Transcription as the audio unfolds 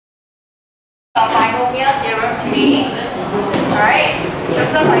binomial theorem today. Alright,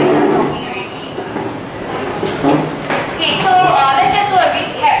 Joseph, are you done talking already? Okay, so let's just do a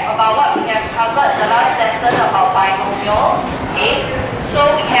recap about what we have covered the last lesson about binomial. Okay, so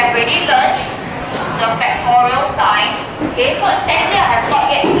we have already learned the factorial sign. Okay, so technically I have not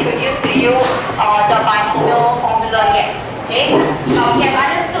yet introduced to you the binomial formula yet. Okay, now we have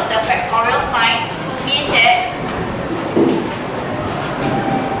understood the factorial sign to mean that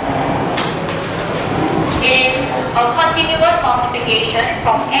it is a continuous multiplication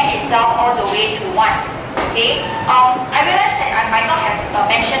from n itself all the way to 1. Okay, I realize that I might not have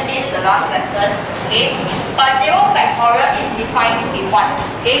mentioned this the last lesson. Okay, but 0 factorial is defined to be 1.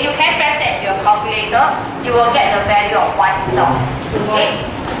 Okay, you can press that into your calculator, you will get the value of 1 itself. Okay,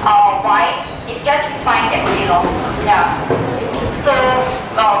 why? It's just defined that way, yeah. So,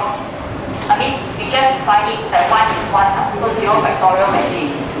 I mean, we just define it that 1 is 1. So 0 factorial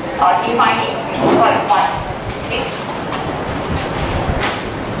value. Define it, we call it 1. Okay.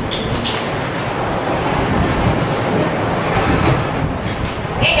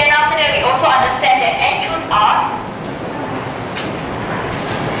 Okay, then after that we also understand that n choose r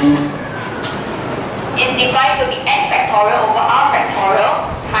is defined to be n factorial over r factorial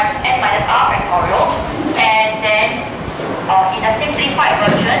times n minus r factorial, and then in a simplified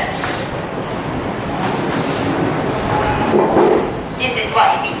version, this is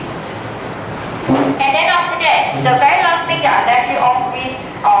what it means. And then after that, the very last thing that I left you off with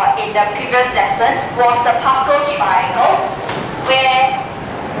in the previous lesson was the Pascal's triangle, where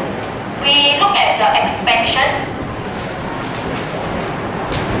we look at the expansion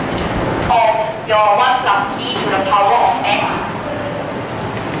of your 1 plus b to the power of n.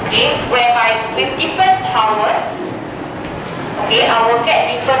 Okay, whereby with different powers, okay, I will get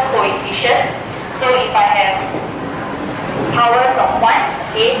different coefficients. So if I have powers of 1,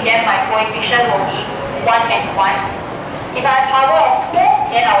 okay, then my coefficient will be 1 and 1. If I have power of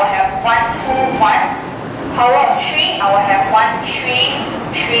 2, then I will have 1, 2, 1. Power of 3, I will have 1, 3,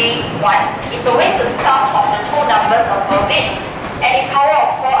 3, 1. It's always the sum of the two numbers above it. And in power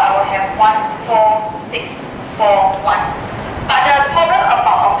of 4, I will have 1, 4, 6, 4, 1. But the problem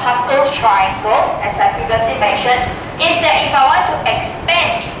about a Pascal's triangle, as I previously mentioned, is that if I want to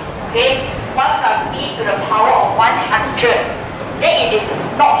expand, okay, 1 plus b to the power of 100, then it is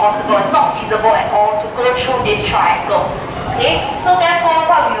not possible, it's not feasible at all to go through this triangle. Okay, so therefore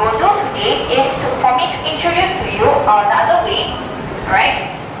what we will do today is for me to introduce to you another way, right,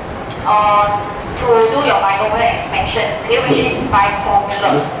 to do your binomial expansion, okay, which is by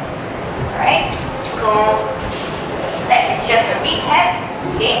formula. Right, so that is just a recap.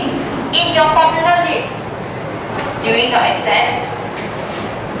 Okay, in your formula list during your exam,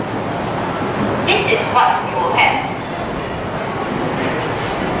 this is what you will have.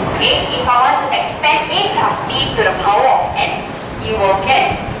 Okay, if I want to expand a plus b to the power of n, you will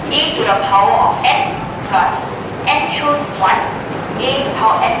get a to the power of n plus n choose 1, a to the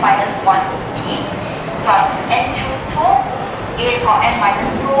power n minus 1 b plus n choose 2, a to the power n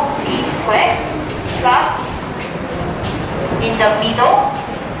minus 2 b squared plus in the middle,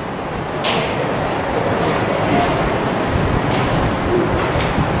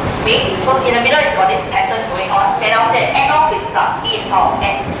 okay, so in the middle you've got this pattern going on. Then after that, end off with plus b to the power of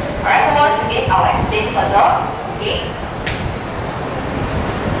n. Alright, move on to this, I'll explain further. Okay.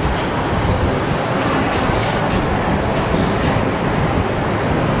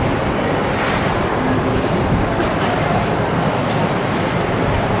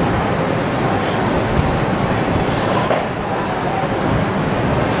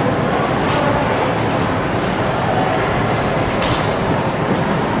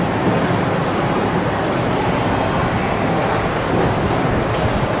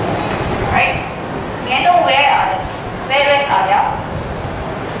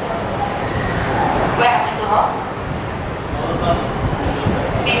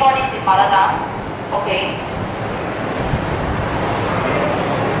 Before this is mother tongue. Okay.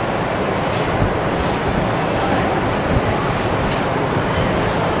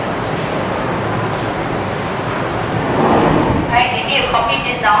 Right, maybe you copy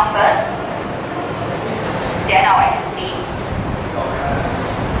this down first. Then I'll explain.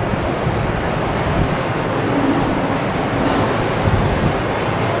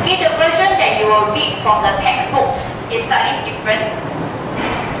 Okay, the version that you will read from the textbook is slightly different.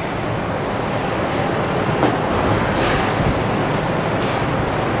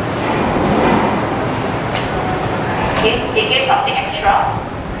 Okay, they gave something extra,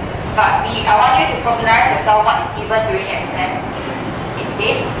 but I want you to familiarize yourself what is given during the exam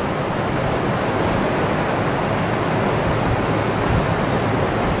instead.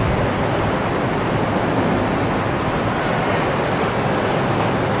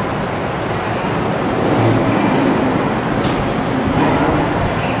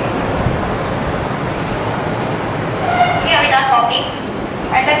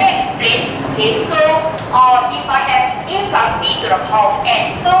 let me explain. Okay, so if I have a plus b to the power of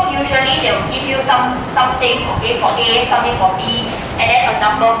n, so usually they will give you something, okay, for a, something for b, and then a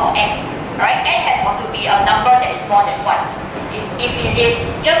number for n. Right? N has got to be a number that is more than 1. If it is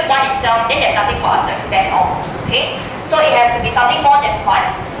just 1 itself, then there's nothing for us to expand on. Okay? So it has to be something more than 1.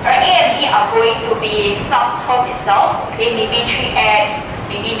 Right? A and b are going to be some term itself. Okay? Maybe 3x,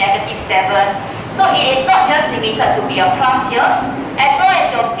 maybe negative 7. So it is not just limited to be a plus here. As long as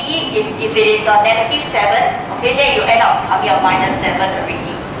your b is, if it is a negative 7, okay, then you end up becoming a minus 7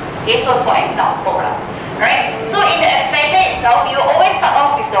 already. Okay? So for example, right? So in the expansion itself, you always start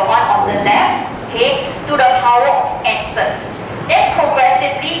off with the one on the left, okay, to the power of n first. Then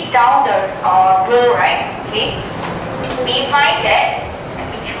progressively down the row, right, okay, we find that, let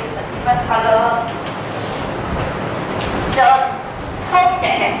me choose a different color, the term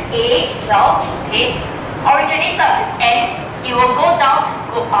that has a itself, okay, originally starts with n, it will go down to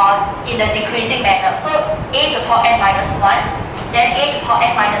go in a decreasing manner. So a to the power n minus 1, then a to the power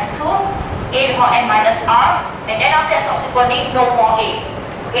n minus 2, a to the power n minus r, and then after that subsequently no more a.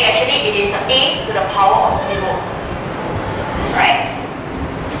 Okay, actually it is a to the power of 0. Right?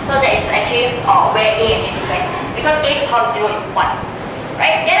 So that is actually where a actually went. Because a to the power of 0 is 1.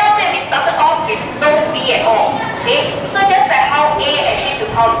 Right? Then after that we started off with no b at all. Okay? So just like how a actually to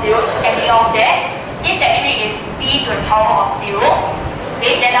the power of 0 is ending off there, this actually is b to the power of 0.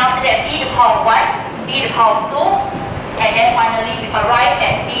 Okay? Then after that b to the power of 1, b to the power of 2, and then finally we arrive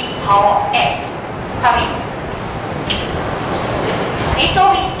at b to the power of n. Coming. Okay,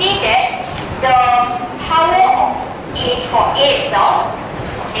 so we see that the power of a for a itself,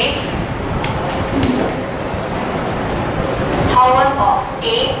 okay, powers of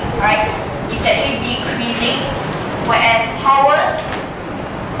a, right, is actually decreasing, whereas powers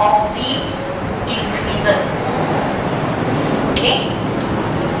of b increases. Okay.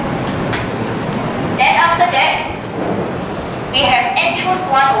 Then after that, we have n choose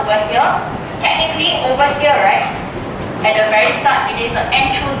 1 over here. Technically over here, right, at the very start it is an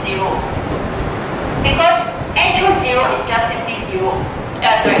n choose 0. Because n choose 0 is just simply 0.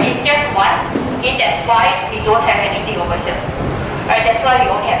 It's just 1. Okay, that's why we don't have anything over here. Right, that's why we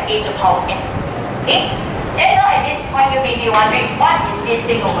only have a to the power n. Okay? Then now at this point you may be wondering, what is this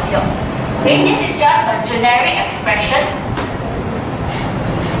thing over here? Okay, this is just a generic expression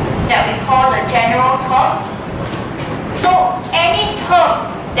that we call the general term. So any term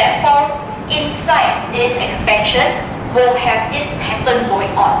that falls inside this expansion will have this pattern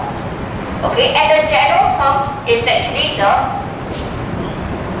going on. Okay, and the general term is actually the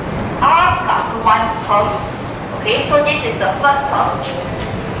r plus 1 term. Okay, so this is the first term.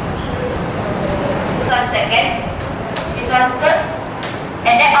 This one second. This one third.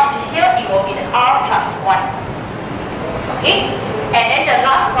 And then up to here it will be the r plus 1. Okay, and then the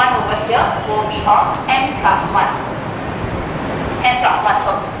last one over here will be n plus 1. N plus 1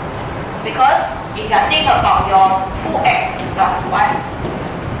 terms. Because if you think about your 2x plus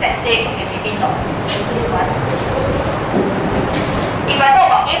 1, let's say, okay, maybe not this one. If I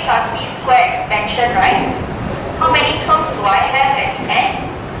talk about a plus b square expansion, right, how many terms do I have at the end?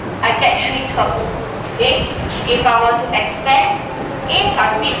 I get 3 terms. Okay? If I were to expand a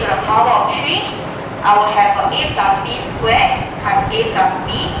plus b to the power of 3, I will have a plus b squared times a plus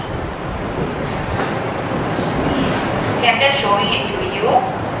b. Okay, I'm just showing it to you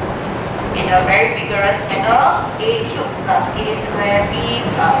in a very vigorous manner. A cubed plus a squared b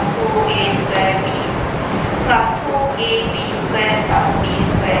plus 2a squared b plus 2ab squared plus b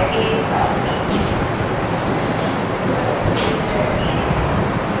squared a plus b cubed.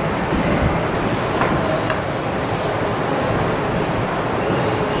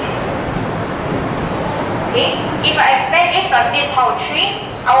 Okay, if I expand a plus b to the power of 3,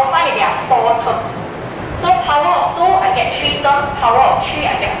 I will find that there are 4 terms. So power of 2, I get 3 terms. Power of 3,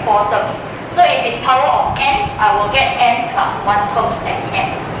 I get 4 terms. So if it's power of n, I will get n plus 1 terms at the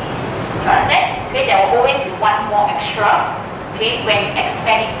end. You understand? Okay, there will always be 1 more extra. Okay, when you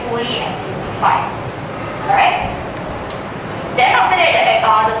expand it fully and simplify. Alright? Then after that,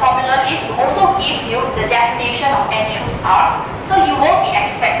 the formula list will also give you the definition of n choose r. So you won't be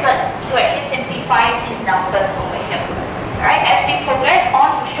expected to actually simplify these numbers over here. Alright, as we progress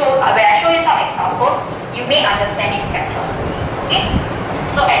on to show, when I show you some examples, you may understand it better. Okay?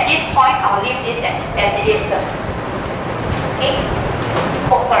 So at this point, I'll leave this as it is first. Okay?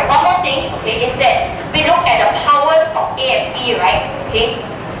 Oh, sorry, one more thing, okay, is that we look at the powers of a and b, right? Okay?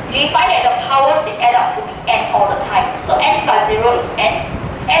 We find that the powers, they add up to be n all the time. So n plus 0 is n.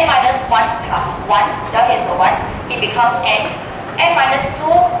 N minus 1 plus 1, down here is a 1, it becomes n. N minus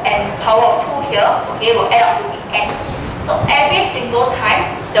 2 and power of 2 here, okay, will add up to be n. So every single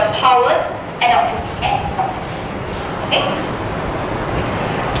time the powers add up to the n itself. Okay?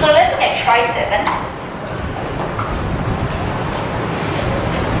 So let's look at try 7.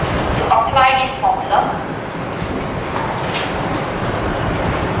 To apply this formula,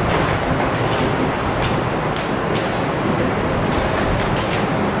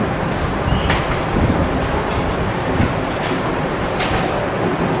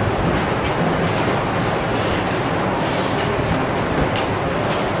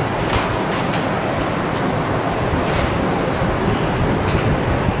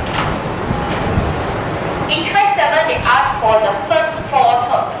 for the first 4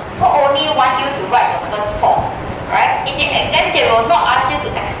 terms, so only want you to write the first 4, right? In the exam, they will not ask you to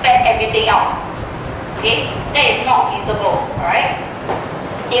expand everything out, okay? That is not feasible, alright?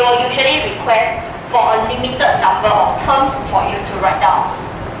 They will usually request for a limited number of terms for you to write down.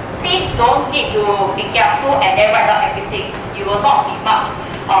 Please don't need to be kiasu and then write down everything. You will not be marked,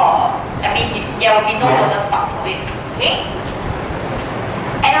 there will be no bonus marks for it, okay?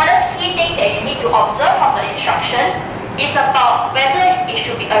 Another key thing that you need to observe from the instruction is about whether it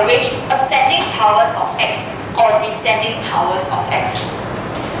should be arranged ascending powers of x or descending powers of x.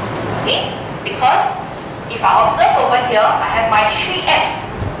 Okay? Because if I observe over here, I have my 3x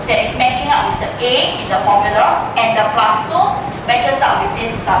that is matching up with the a in the formula, and the plus 2 matches up with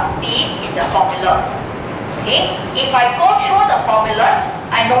this plus b in the formula. Okay? If I go through the formulas,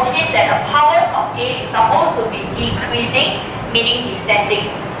 I notice that the powers of a is supposed to be decreasing, meaning descending.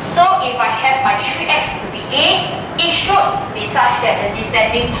 So if I have my 3x to be a, it should be such that the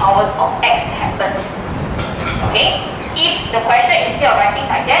descending powers of x happens. Okay? If the question instead of writing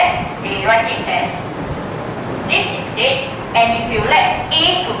like that, they write it as this instead, and if you let a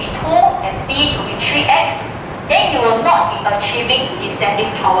to be 2 and b to be 3x, then you will not be achieving descending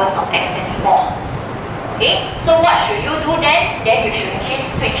powers of x anymore. Okay? So what should you do then? Then you should actually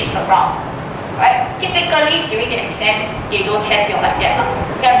switch it around. Right? Typically during the exam, they don't test you like that.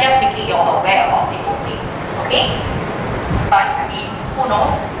 Okay, I'm just making you all aware about it only. Okay? But I mean, who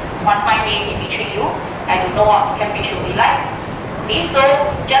knows? One fine day they may treat you. I don't know what Cambridge will be like. Okay, so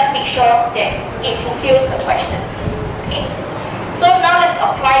just make sure that it fulfills the question. Okay? So now let's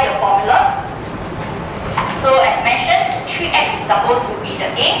apply the formula. So as mentioned, 3x is supposed to be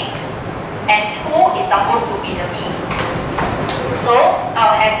the a, and 2 is supposed to be the b. So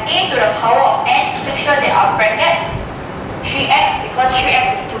I'll have a to the power of n, make sure there are brackets, 3x, because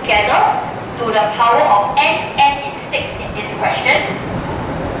 3x is together, to the power of n, n is 6 in this question.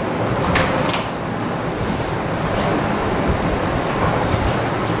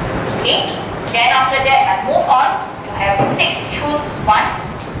 Okay, then after that I move on to have 6 choose 1,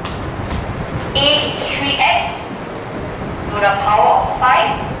 a is 3x, to the power of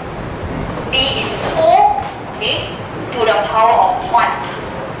 5, b is 2, okay, to the power of 1,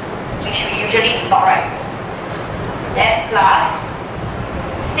 which we usually do not write. Then plus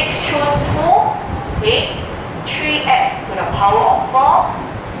 6 choose 2, okay, 3x to the power of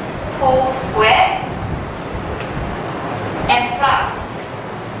 4, 2 squared, and plus.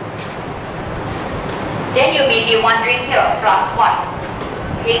 Then you may be wondering here, plus 1.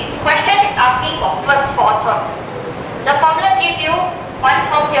 Okay, question is asking for first 4 terms. The formula gives you 1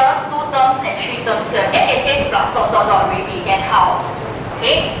 term here, 2 terms and 3 terms here. Then they say plus dot dot dot already, then how?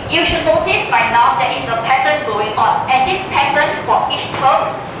 Okay, you should notice by now there is a pattern going on, and this pattern for each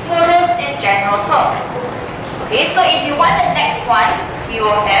term follows this general term. Okay, so if you want the next one, you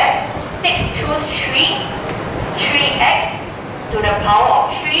will have 6 choose 3, 3x to the power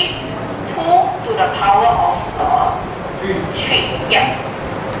of 3, 2 to the power of 3. Yeah.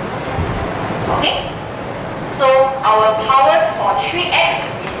 Okay. So our powers for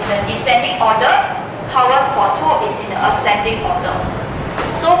 3x is in the descending order, powers for 2 is in the ascending order.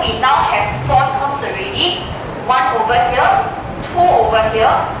 So we now have 4 terms already, 1 over here, 2 over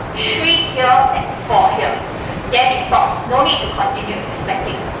here, 3 here, and 4 here. Then we stop, no need to continue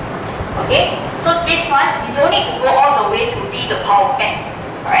expanding. Okay, so this one, you don't need to go all the way to b the power of n.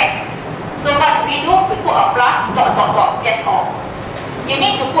 Alright? So what do? We put a plus dot dot dot, that's all. You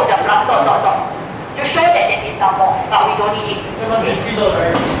need to put the plus dot dot dot to show that there is some more, but we don't need it. Okay.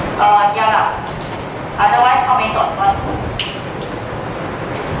 Yeah lah. Otherwise, how many dots you want to put?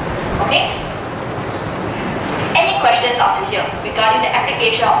 Okay? Any questions up to here regarding the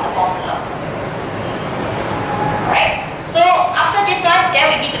application of the formula? Alright? So after this one, then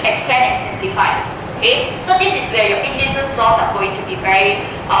we need to expand and simplify. Okay? So this is where your indices laws are going to be very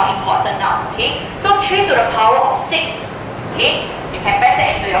important now. Okay? So 3 to the power of 6. Okay? You can pass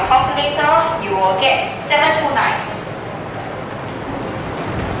it into your calculator, you will get 729.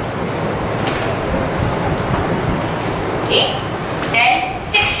 Okay? Then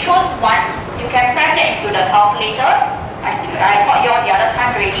 6 choose 1, you can press it into the calculator. I taught you all the other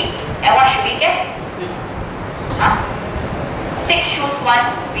time already. And what should we get? 6 choose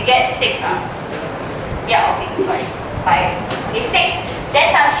 1, we get 6. Yeah, okay, sorry. 5. Okay, 6.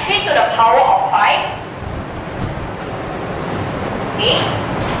 Then times 3 to the power of 5. Okay.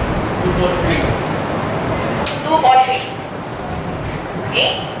 2, 4, 3.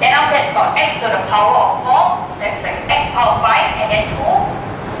 Okay. Then after that got x to the power of 4. Sorry, x power of 5 and then 2.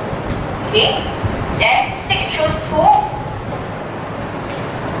 Okay. Then 6 choose 2.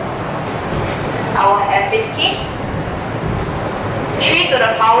 I will have 15. 3 to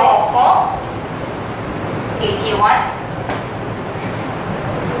the power of 4. 81.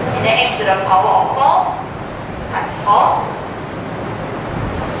 And then x to the power of 4 times 4.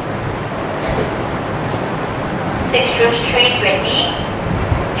 6 choose 3, 20.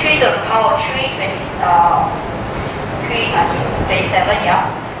 3 to the power of 3, 3 times 27, yeah.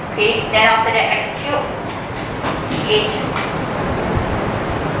 Okay, then after that x cubed, 8.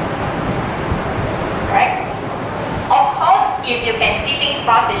 Right? Of course, if you can see things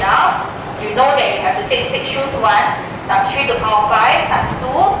fast enough, you know that you have to take 6 choose 1 times 3 to the power 5 times 2.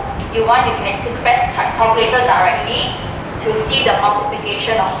 You can press calculator directly to see the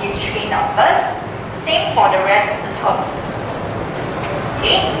multiplication of these 3 numbers. Same for the rest of the terms.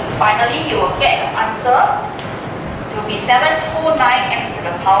 Okay, finally you will get the answer to be 729x to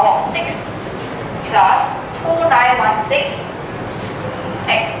the power of 6 plus 2916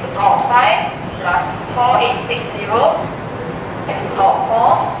 x to the power of 5 plus 4860 x to the power of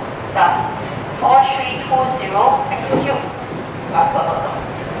 4 plus 4320 x cubed plus blah blah blah.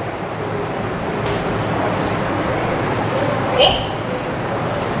 Okay.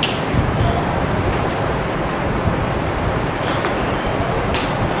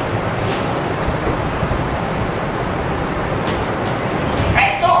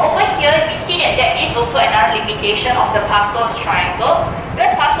 Right, so over here we see that there is also another limitation of the Pascal's triangle.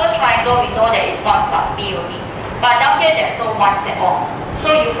 Because Pascal's triangle we know that it's 1 plus b only. But down here there's no 1s at all.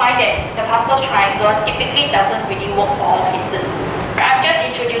 So you find that the Pascal's triangle typically doesn't really work for all cases. I'm just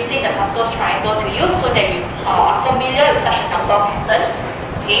introducing the Pascal's triangle to you so that you are familiar with such a number pattern.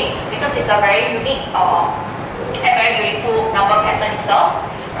 Okay, because it's a very unique and very beautiful number pattern itself,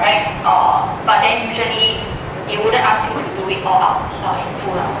 right? But then usually they wouldn't ask you to do it all out in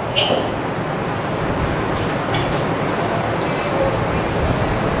full. Okay.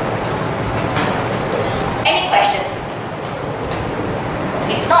 Any questions?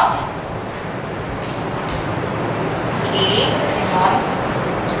 If not, okay, move on.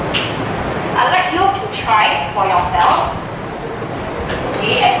 I'd like you to try for yourself.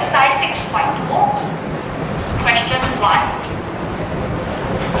 Okay, exercise 6.2, question 1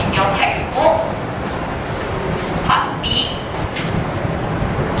 in your textbook, part B.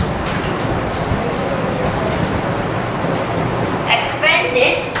 Expand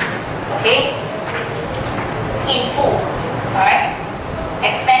this, okay, in full, alright?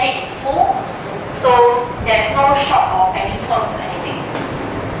 Expand it in full, so there's no short of any terms or anything.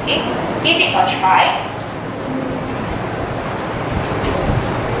 Okay, give it a try.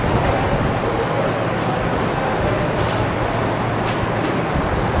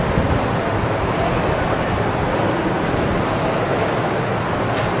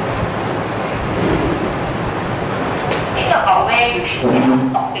 Think about where you should end up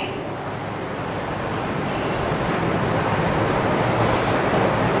stopping.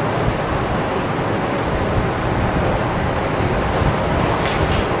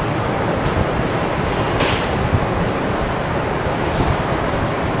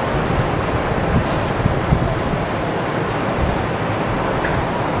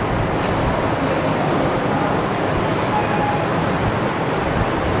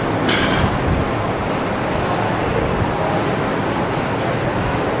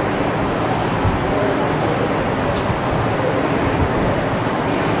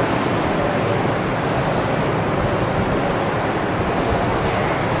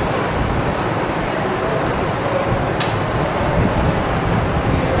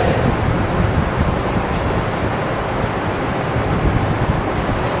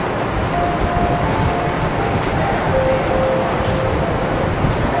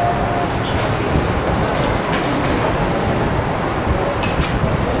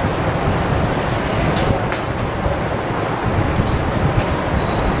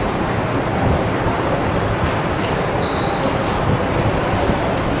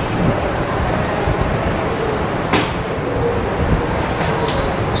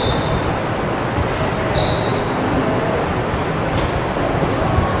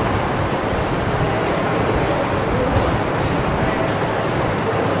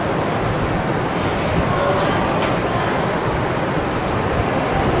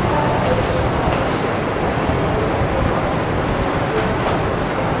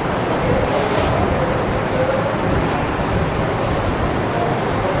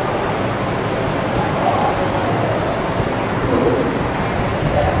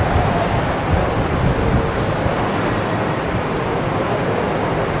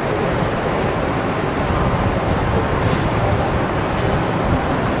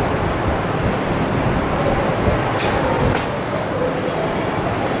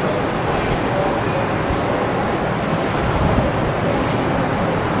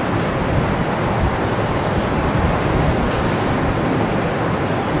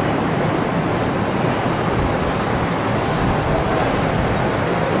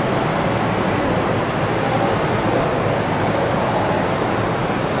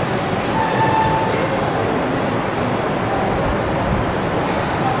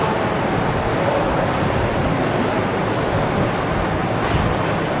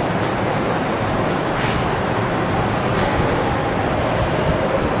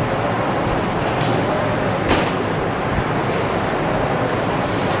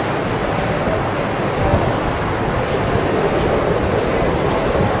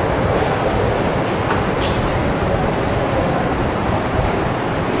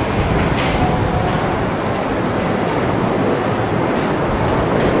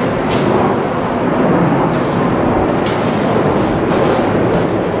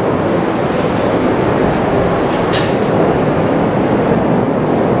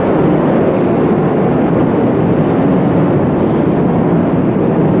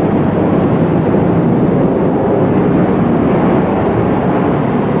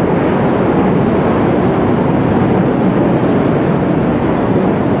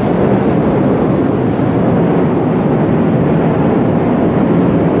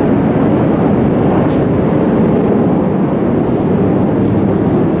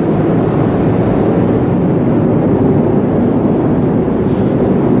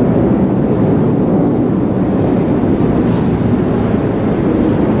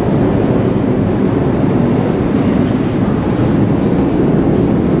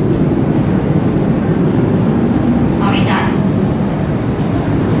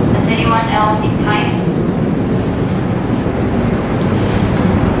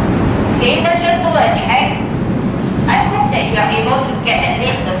 Okay, let's just do a check. I hope that you are able to get at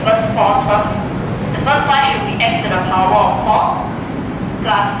least the first 4 terms. The first one should be x to the power of 4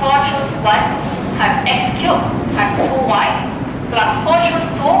 plus 4 choose 1 times x cubed times 2y plus 4 choose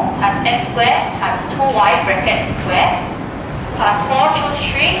 2 times x squared times 2y bracket square plus 4 choose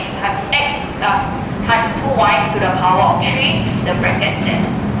 3 times x plus times 2y to the power of 3, the brackets there.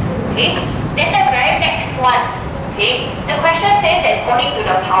 Okay, then the very next one, okay, the question says that it's only to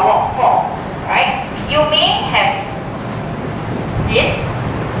the power of 4, right? You may have this,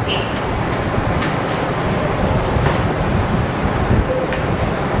 okay.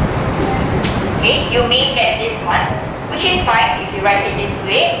 Okay, you may get this one, which is fine if you write it this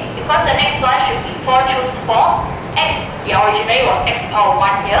way, because the next one should be 4 choose 4. X, originally was x power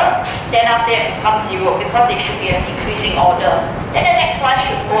 1 here, then after it becomes 0 because it should be a decreasing order. Then the next one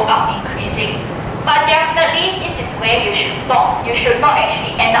should go up increasing. But definitely this is where you should stop. You should not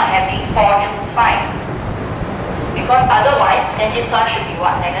actually end up having 4 choose 5. Because otherwise, then this one should be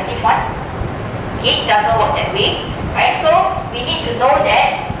what? Negative 1? Okay, it doesn't work that way. Right? So we need to know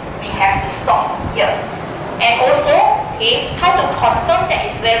that we have to stop here. And also, okay, how to confirm that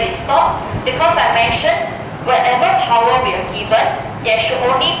is where we stop? Because I mentioned whatever power we are given, there should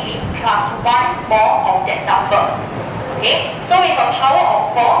only be plus 1 more of that number. Okay, so with a power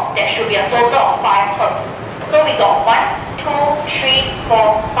of 4, there should be a total of 5 terms. So we got 1, 2, 3,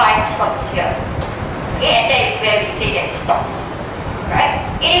 4, 5 terms here. Okay, and that is where we say that it stops. Right?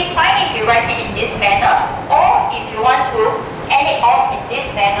 It is fine if you write it in this manner, or if you want to end it off in this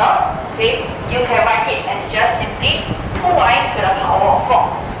manner, okay, you can write it as just simply 2y to the power of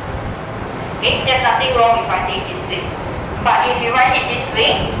 4. Okay, there's nothing wrong with writing it this way. But if you write it this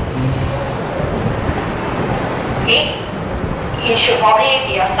way, okay, it should probably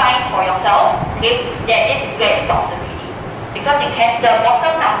be a sign for yourself, okay, that this is where it stops already. Because the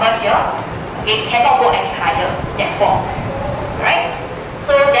bottom number here, okay, cannot go any higher than 4. Right?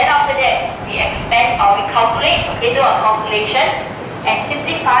 So then after that, we expand or we calculate, okay, do a calculation and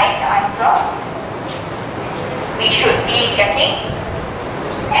simplify the answer. We should be getting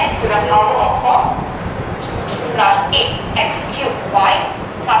x to the power of 4 plus 8x cubed y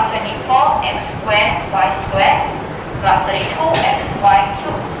plus 24x squared y squared plus 32xy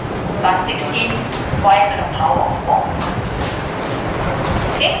cubed plus 16y to the power of 4.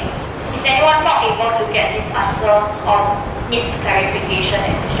 Okay? Is anyone not able to get this answer or needs clarification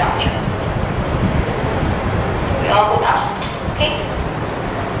at this juncture? We all good now? Okay?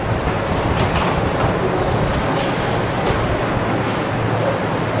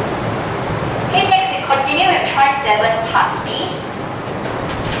 Okay, next we continue with try 7 part B.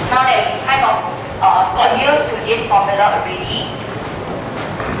 Now that we kind of got used to this formula already.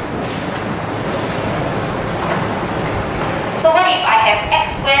 So what if I have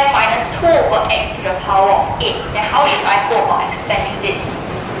x squared minus 2 over x to the power of 8? Then how should I go about expanding this?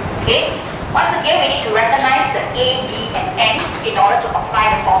 Okay, once again we need to recognize the a, b and n in order to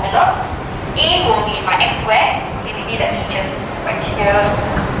apply the formula. A will be my x squared. Okay, maybe let me just write here.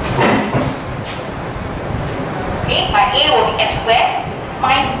 Okay, my a will be x squared.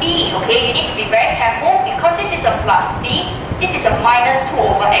 My b, okay, you need to be very careful because this is a plus b, this is a minus 2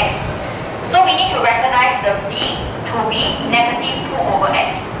 over x. So we need to recognize the b to be negative 2 over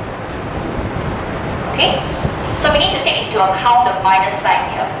x. Okay, so we need to take into account the minus sign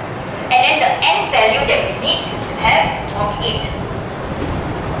here. And then the n value that we need to have will be 8.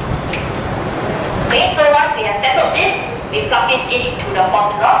 Okay, so once we have settled this, we plug this into the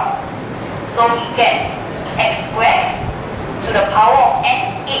formula. So we get x squared to the power of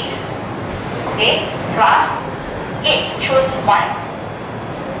n, 8, okay, plus 8 choose 1,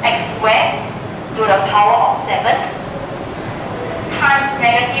 x squared to the power of 7 times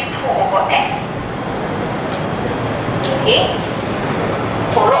negative 2 over x, okay,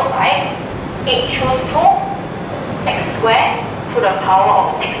 followed by 8 choose 2, x squared to the power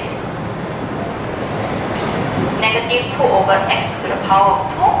of 6, negative 2 over x to the power of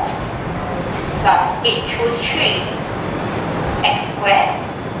 2, plus 8 choose 3, x squared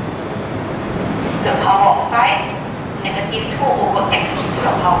to the power of 5, negative 2 over x to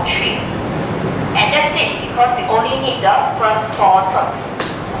the power of 3. And that's it, because we only need the first 4 terms.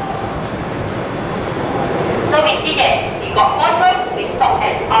 So we see that we got 4 terms, we stop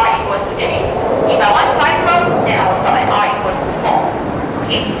at r equals to 3. If I want 5 terms, then I will stop at r equals to 4.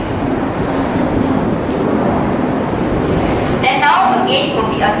 Okay? Then now again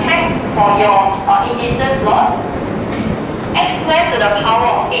will be a test for your indices laws. X squared to the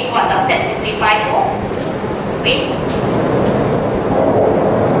power of 8, what does that simplify to? Wait.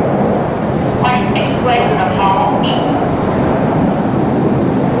 What is x squared to the power of 8?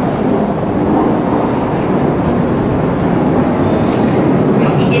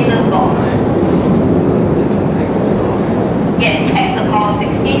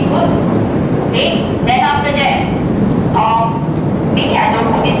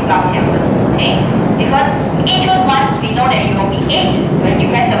 plus here first, okay? Because 8 choose 1, we know that it will be 8 when you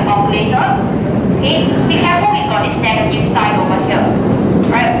press your calculator. Okay? Be careful, we got this negative sign over here.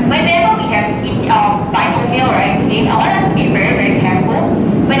 Right? Whenever we have in binomial, right? Okay, I want us to be very, very careful.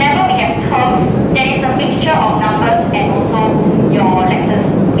 Whenever we have terms, there is a mixture of numbers and also your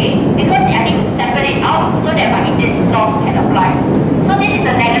letters. Okay? Because I need to separate out so that my indices laws can apply. So this is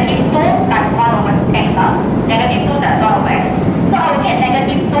a negative 2 times 1 over x. Negative 2 times 1 over x. So I will get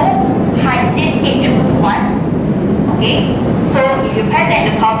negative 2 times this 8 choose 1. Okay? So if you press that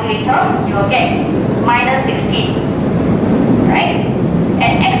in the calculator, you will get minus 16. Right?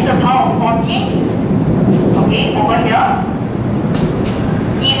 And x to the power of 14, okay, over here,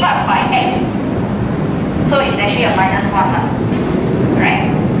 divide by x. So it's actually a minus 1. Right?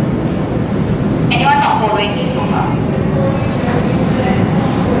 Anyone not following this so far?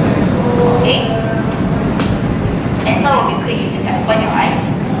 Okay? And so it will be quick if you can open your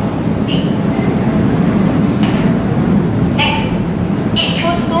eyes. Okay? Next, 8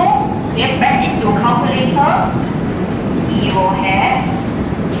 choose 2, okay, press it to calculator, you will have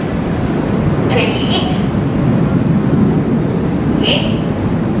 28. Okay?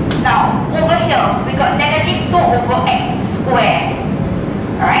 Now, over here, we got negative 2 over x squared.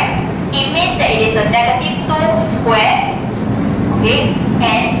 Alright? It means that it is a negative 2 squared. Okay?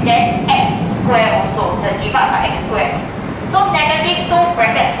 And then x squared also, the divide by x squared. So negative 2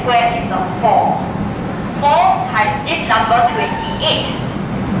 bracket squared is a 4. 4 times this number 28.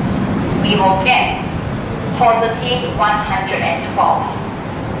 We will get positive 112.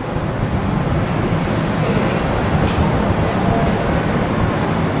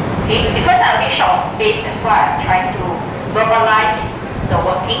 Okay, because I'm a bit short of space, that's why I'm trying to verbalize the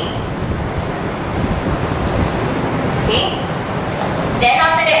working. Okay. Then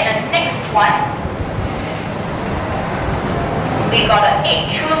after that, the next one, we got an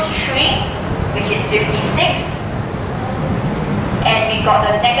 8 choose 3, which is 56. And we got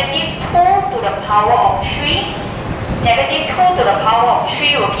the negative 2 to the power of 3. Negative 2 to the power of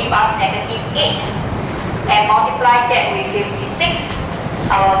 3 will give us negative 8. And multiply that with 56.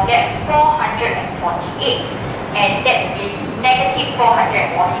 I will get 448, and that is negative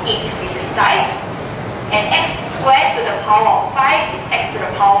 448 to be precise. And x squared to the power of 5 is x to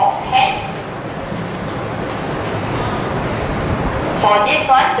the power of 10. For this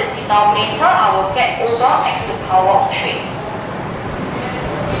one, the denominator, I will get over x to the power of 3.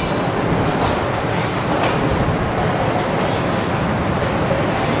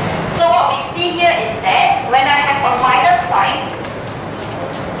 So what we see here is that when I have a minus sign,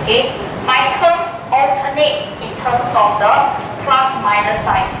 okay, my terms alternate in terms of the plus minus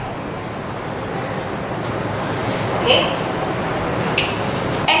signs. Okay?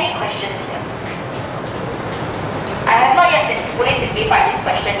 Any questions here? I have not yet fully simplified this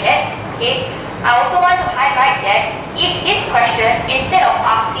question yet. Okay? I also want to highlight that if this question, instead of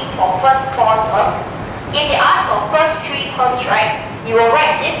asking for first 4 terms, if they ask for first 3 terms, right, you will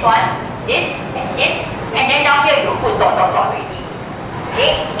write this one, this, and then down here you put dot dot dot already.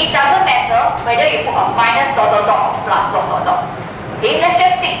 Okay? It doesn't matter whether you put a minus dot dot dot or plus dot dot dot. Okay? Let's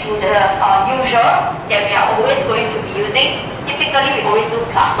just stick to the usual that we are always going to be using. Typically, we always do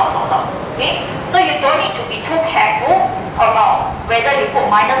plus dot dot dot. Okay? So you don't need to be too careful about whether you put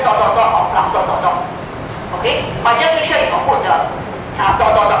minus dot dot dot or plus dot dot dot. Okay? But just make sure you can put the dot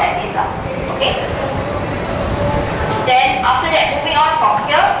dot dot at least. Okay? Then after that, moving on from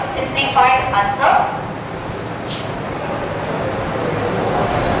here to simplify the answer.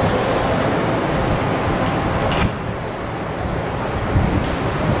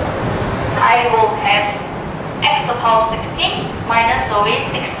 I will have x to the power 16 minus away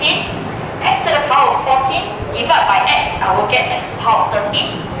 16, x to the power 14 divided by x, I will get x to the power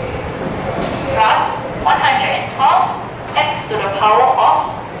 13 plus 112 x to the power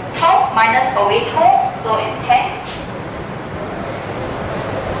of 12 minus away 2, so it's 10,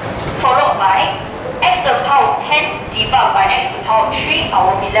 followed by x to the power 10 divided by x to the power 3, I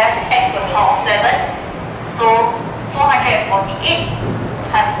will be left with x to the power 7, so 448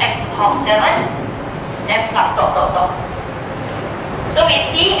 times x to the power 7, then plus dot dot dot. So we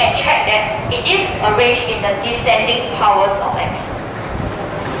see and check that it is arranged in the descending powers of x.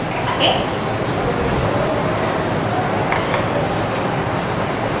 Okay?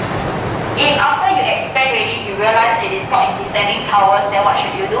 If after you expand already, you realize it is not in descending powers, then what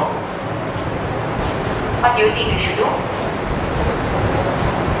should you do? What do you think you should do?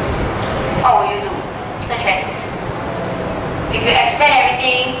 What will you do? If you expand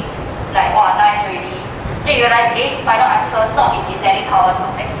everything, like wow, nice already, then you realize, final answer not in descending powers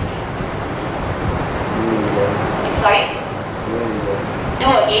of x. Sorry? Do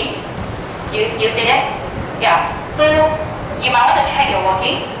again. You see that? Yeah. So you might want to check your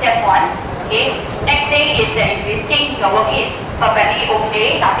working. That's one. Okay. Next thing is that if you think your working is perfectly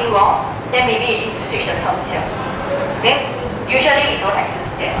okay, nothing wrong, then maybe you need to switch the terms here. Okay. Usually we don't have to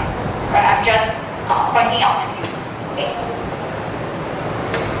do that. Right. I'm just pointing out to you. Okay.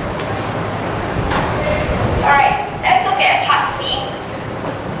 All right. Let's look at part C,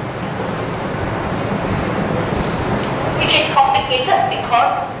 which is complicated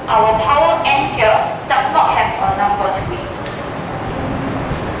because our power n here does not have a number to it.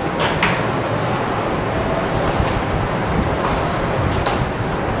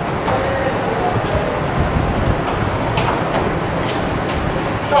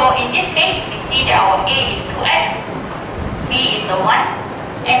 So in this case, we see that our A is 2x, B is a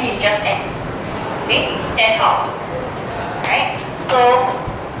 1, n is just n. Okay, then how? Right? So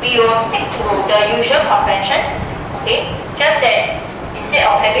we will stick to the usual convention. Okay, just that instead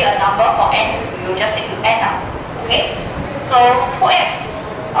of having a number for n, we will just stick to n now. Okay, so 2x,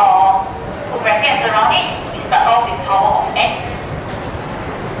 put brackets around it, we start off with power of n.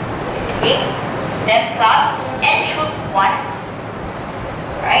 Okay, then plus n choose 1.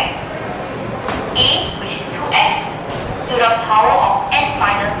 Right? A, which is 2x, to the power of n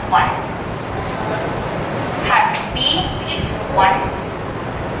minus 1 times b, which is 1.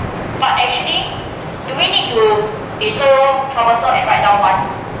 But actually, do we need to be so troublesome and write down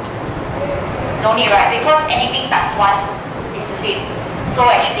 1? No need, right? Because anything times 1 is the same. So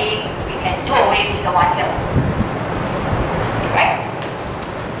actually, we can do away with the 1 here. Right?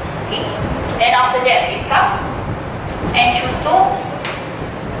 Okay. Then after that, we plus n choose 2.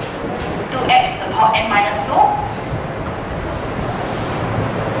 2x to the power n minus 2.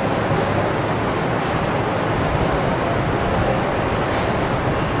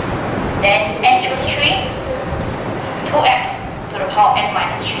 Then n choose 3. 2x to the power n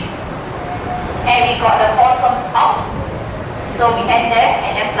minus 3. And we got the 4 terms out. So we end there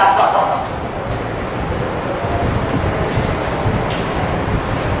and then plus dot dot dot.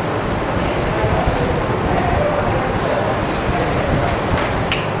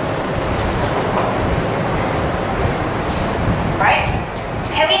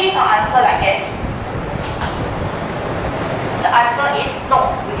 Can we leave our answer like that? The answer is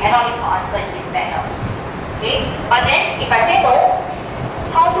no, we cannot leave our answer in this manner. Okay? But then, if I say no,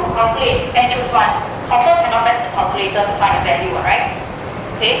 how to calculate n choose 1? Confirm cannot press the calculator to find a value, right?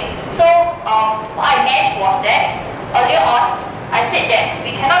 Okay? So, what I meant was that, earlier on, I said that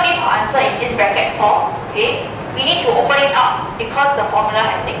we cannot leave our answer in this bracket form. Okay? We need to open it up because the formula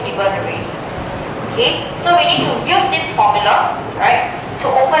has been given already. Okay? So, we need to use this formula, right? To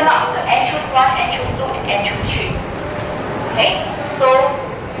open up the n choose 1, n choose 2, and n choose 3. Okay, so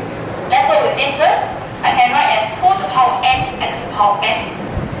let's work with this first. I can write as 2 to the power n x to the power n.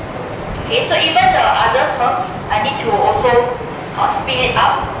 Okay, so even the other terms, I need to also split it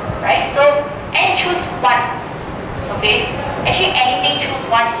up, right? So n choose 1. Okay, actually anything choose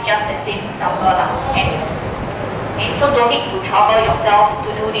 1 is just the same number lah, n. Okay, so don't need to trouble yourself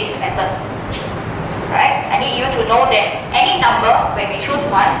to do this method. Right? I need you to know that any number, when we choose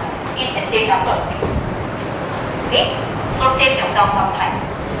 1, is the same number. Okay? So save yourself some time.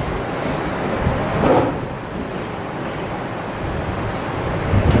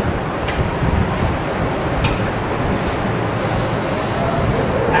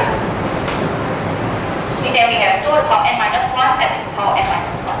 Okay, then we have 2 to the power n minus 1, x to the power n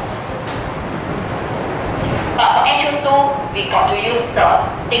minus 1. But for n choose 2, we got to use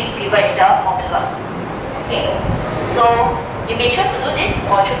the things given in the formula. Okay, so you may choose to do this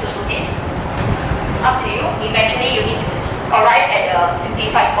or choose to do this. Up to you. Eventually, you need to arrive at a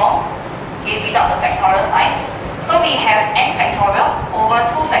simplified form, okay, without the factorial signs. So we have n factorial over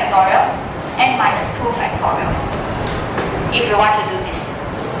 2 factorial, n minus 2 factorial. If you want to do this,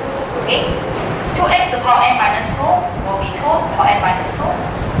 okay, 2x to the power n minus 2 will be 2 to the power n minus 2,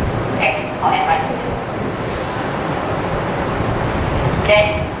 x to the power n minus 2.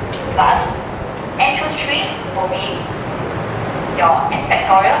 Then plus n choose 3 will be your n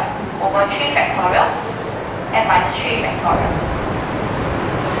factorial over 3 factorial and minus 3 factorial.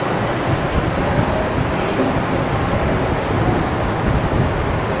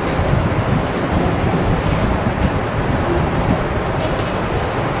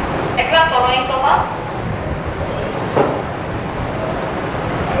 Everyone following so far?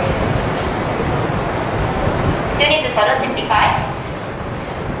 Still need to further simplify.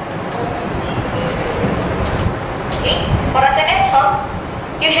 For the second term,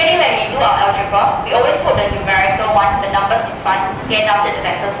 usually when we do our algebra, we always put the numerical one, the numbers in front, then after the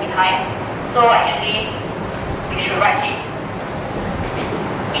vectors behind. So actually, we should write it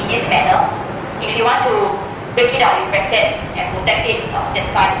in this manner. If you want to break it out with brackets and protect it,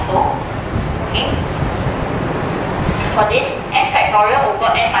 that's fine also. Okay. For this, n factorial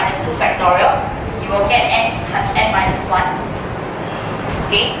over n minus 2 factorial, you will get n times n minus 1.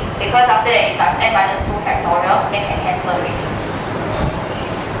 Okay, because after that it times n minus 2 factorial, then can cancel already.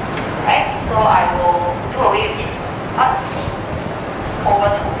 Right, so I will do away with this part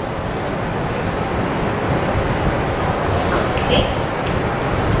over 2. Okay.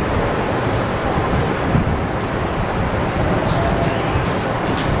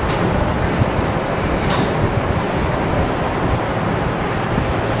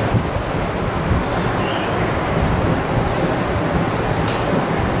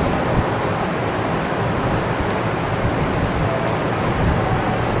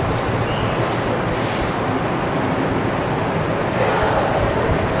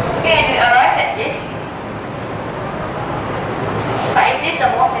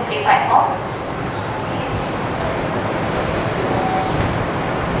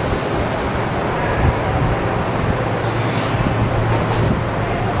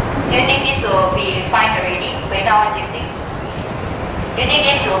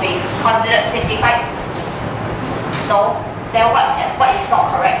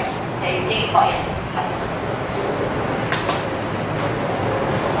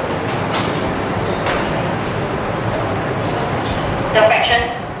 The fraction,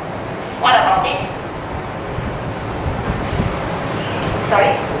 what about it?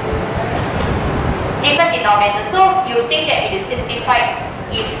 Sorry? Different denominator. So you think that it is simplified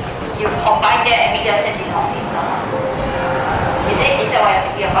if you combine them and make them same denominator. Is that what you're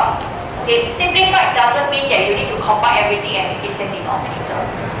thinking about? Okay, simplified doesn't mean that you need to combine everything and make it same denominator.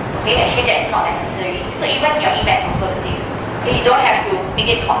 Okay, actually that is not necessary. So even your Emacs also the same. Okay, you don't have to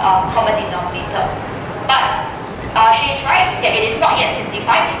make it common denominator. But she is right that it is not yet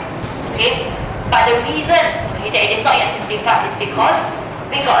simplified. Okay, but the reason that it is not yet simplified is because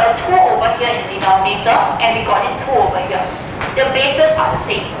we got a 2 over here in the denominator and we got this 2 over here. The bases are the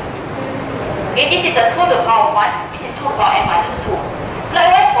same. Okay, this is a 2 to the power of 1, this is 2 to the power n minus 2.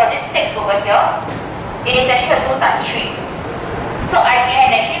 Likewise for this 6 over here, it is actually a 2 times 3. So I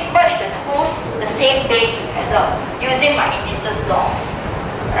can actually merge the 2's, the same base together using my indices law.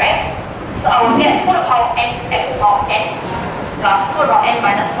 Right? So I will get 2 to the power of n x power n plus 2 to the power n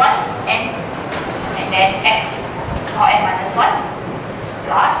minus 1 n, and then x to the power n minus 1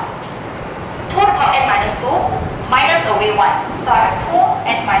 plus 2 to the power n minus 2 minus away 1. So I have 2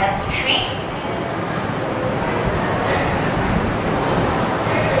 n minus 3 .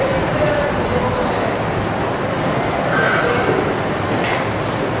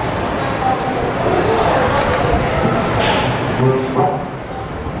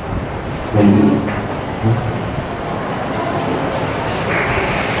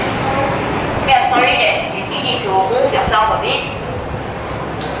 Okay, I'm sorry that you need to move yourself a bit.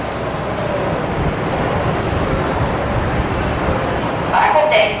 But I hope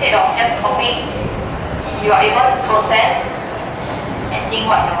that instead of just copying, you are able to process and think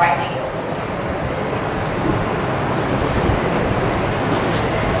what you're writing.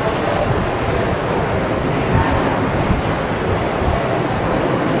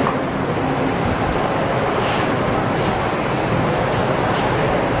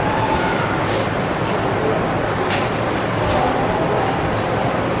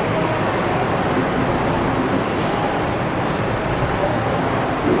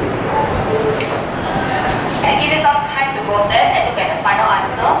 Process and look at the final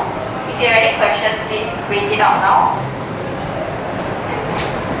answer. If you have any questions, please raise it out now.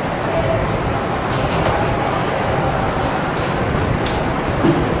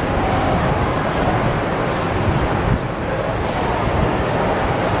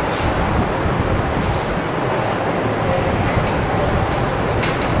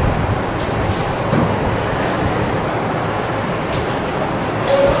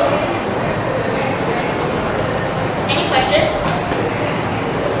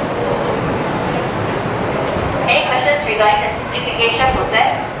 Regarding the simplification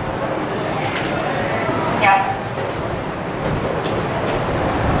process. Yeah.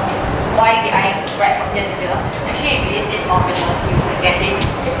 Why did I write from here to here? Actually, if you use this formula, you will get it.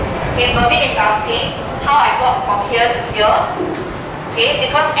 Okay, Mervin is asking how I got from here to here. Okay,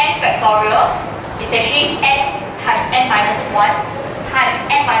 because n factorial is actually n times n minus 1 times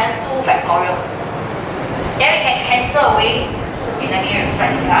n minus 2 factorial. Then we can cancel away. Okay, let me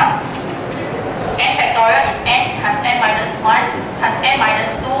write here. N factorial is n times n minus 1 times n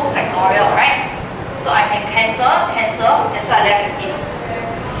minus 2 factorial, right? So I can cancel, that's why I left with this.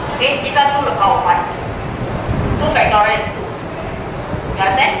 Okay, these are 2 to the power of 1. 2 factorial is 2. You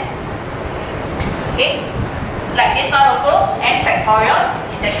understand? Okay? Like this one also, n factorial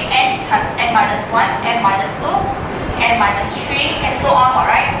is actually n times n minus 1, n minus 2, n minus 3, and so on,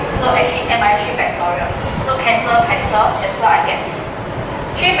 alright? So actually it's n minus 3 factorial. So cancel, cancel, that's why I get this.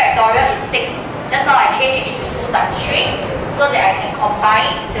 3 factorial is 6. Just now I change it into 2 times 3 so that I can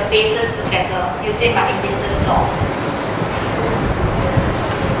combine the bases together using my indices laws.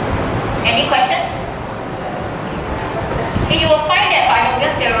 Any questions? Okay, you will find that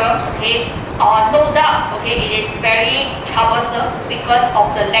binomial theorem, okay, no doubt, okay, it is very troublesome because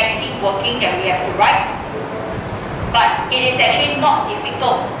of the lengthy working that we have to write. But it is actually not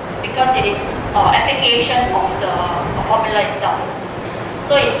difficult because it is application of the formula itself.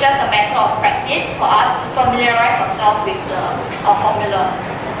 So it's just a matter of practice for us to familiarize ourselves with the formula.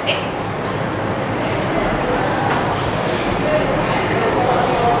 Okay.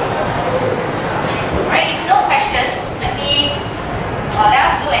 Alright, if no questions, let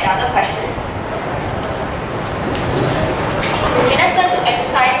us do another question. Okay, let's turn to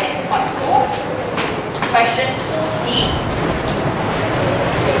exercise 6.2, question 2C,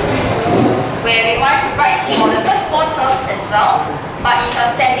 where we want to write for the first 4 terms as well, but in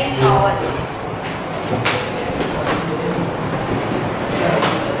ascending powers.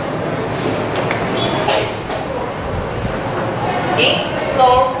 Okay,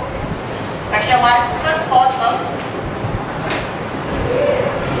 so question 1's first 4 terms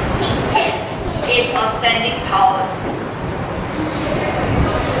in ascending powers.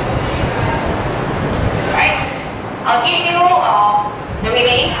 Right? I'll give you the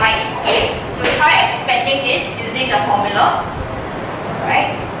remaining time, okay, to try expanding this using the formula.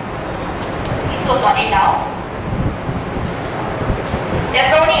 Right? Please work on it now.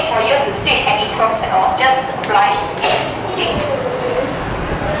 There's no need for you to switch any terms at all. Just apply. Okay.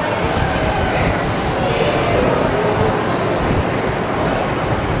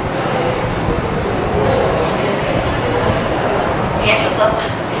 Yes, Joseph?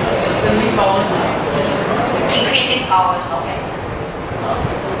 Increasing powers of x.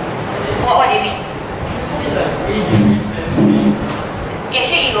 What do you mean?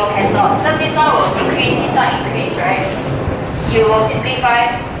 Actually, it will cancel. Because this one will increase, this one increase, right? You will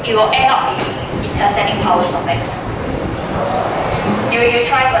simplify, it will end up in ascending powers of x. You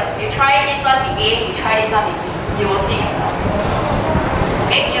try first. You try this one with A, you try this one with B. You will see yourself.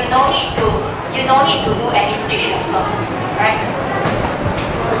 Okay, you no need to do any switch of term, right?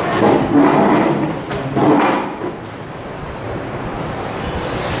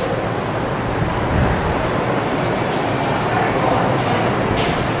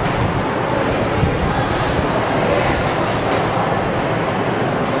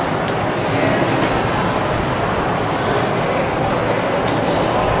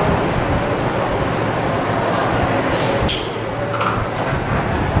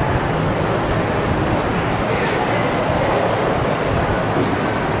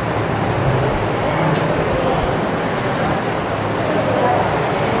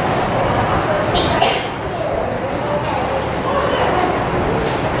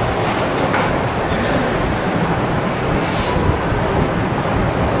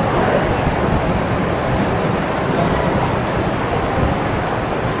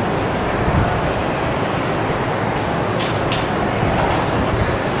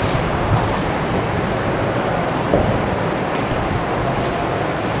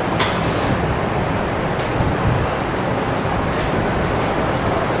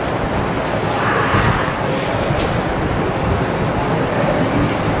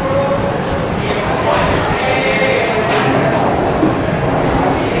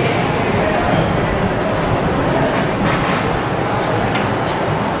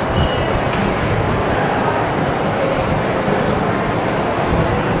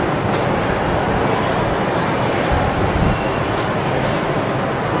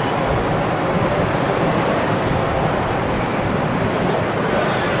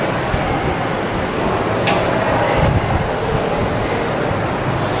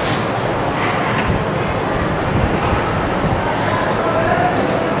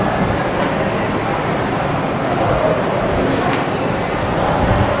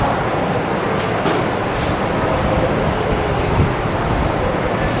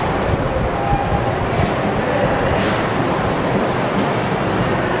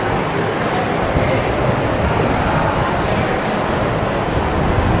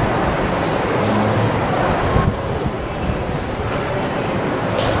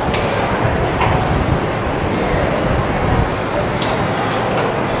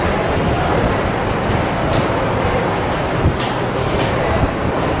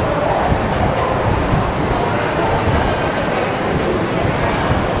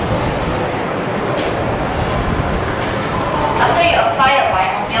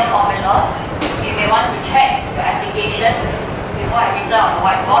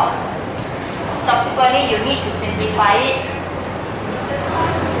 simplify it.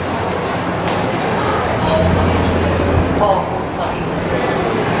 Oh, sorry.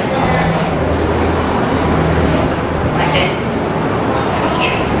 Like that.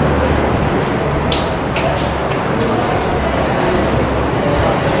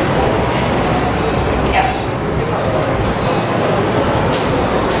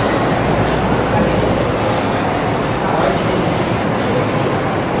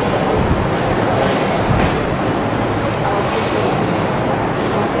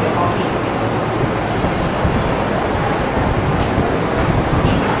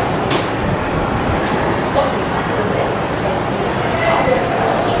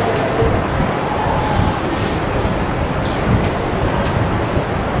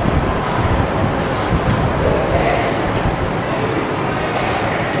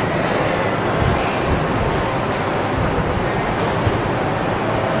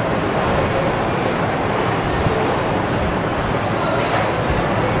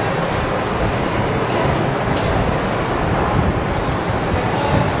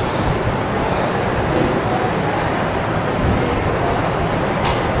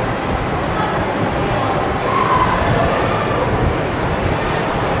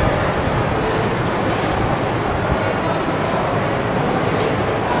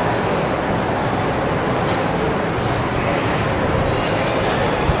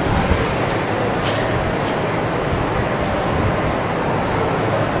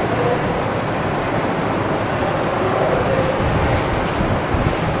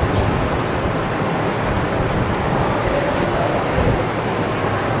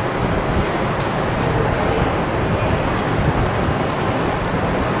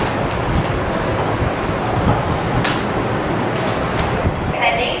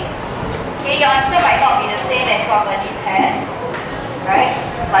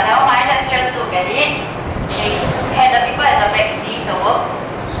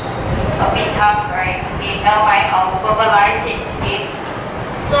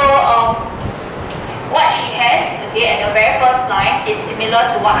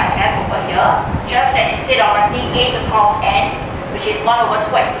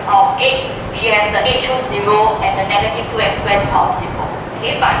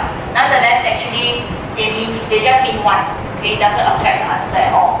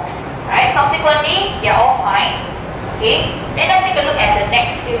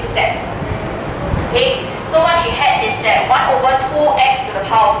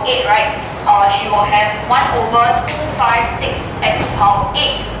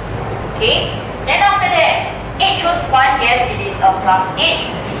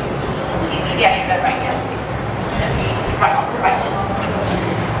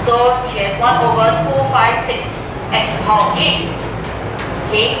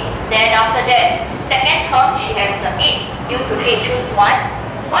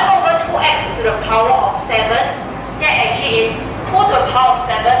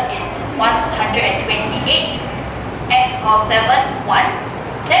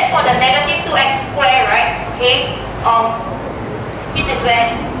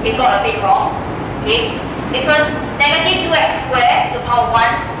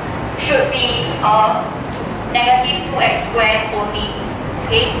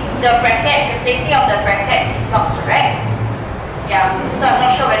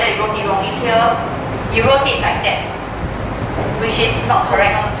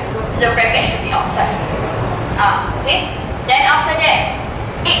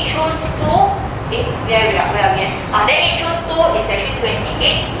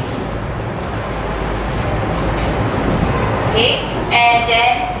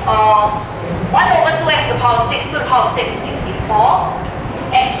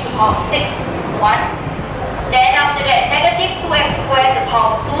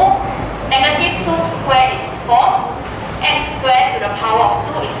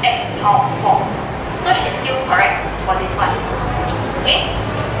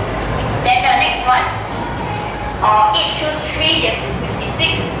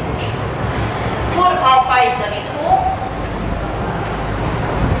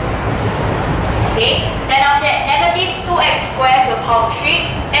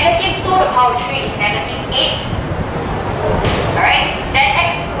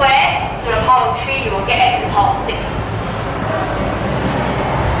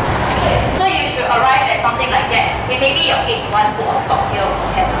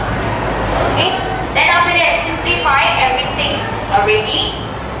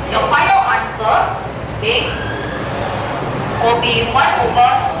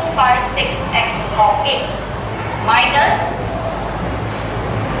 minus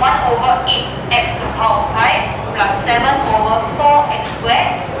 1 over 8x to the power of 5 plus 7 over 4x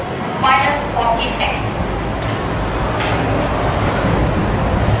squared minus 14x.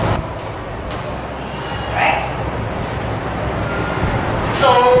 Right? So,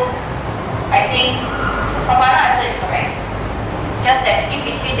 I think the final answer is correct. Just that in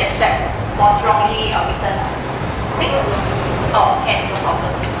between that step was wrongly written. Okay? Oh, okay, no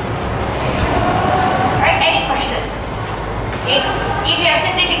problem. Alright, any questions? Okay, if you have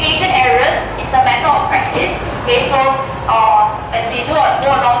simplification errors, it's a matter of practice. Okay, so as we go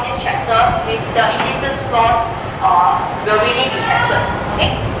along this chapter, okay, the indices laws will really be tested.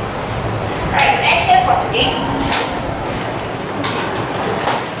 Okay, alright, we end here for today.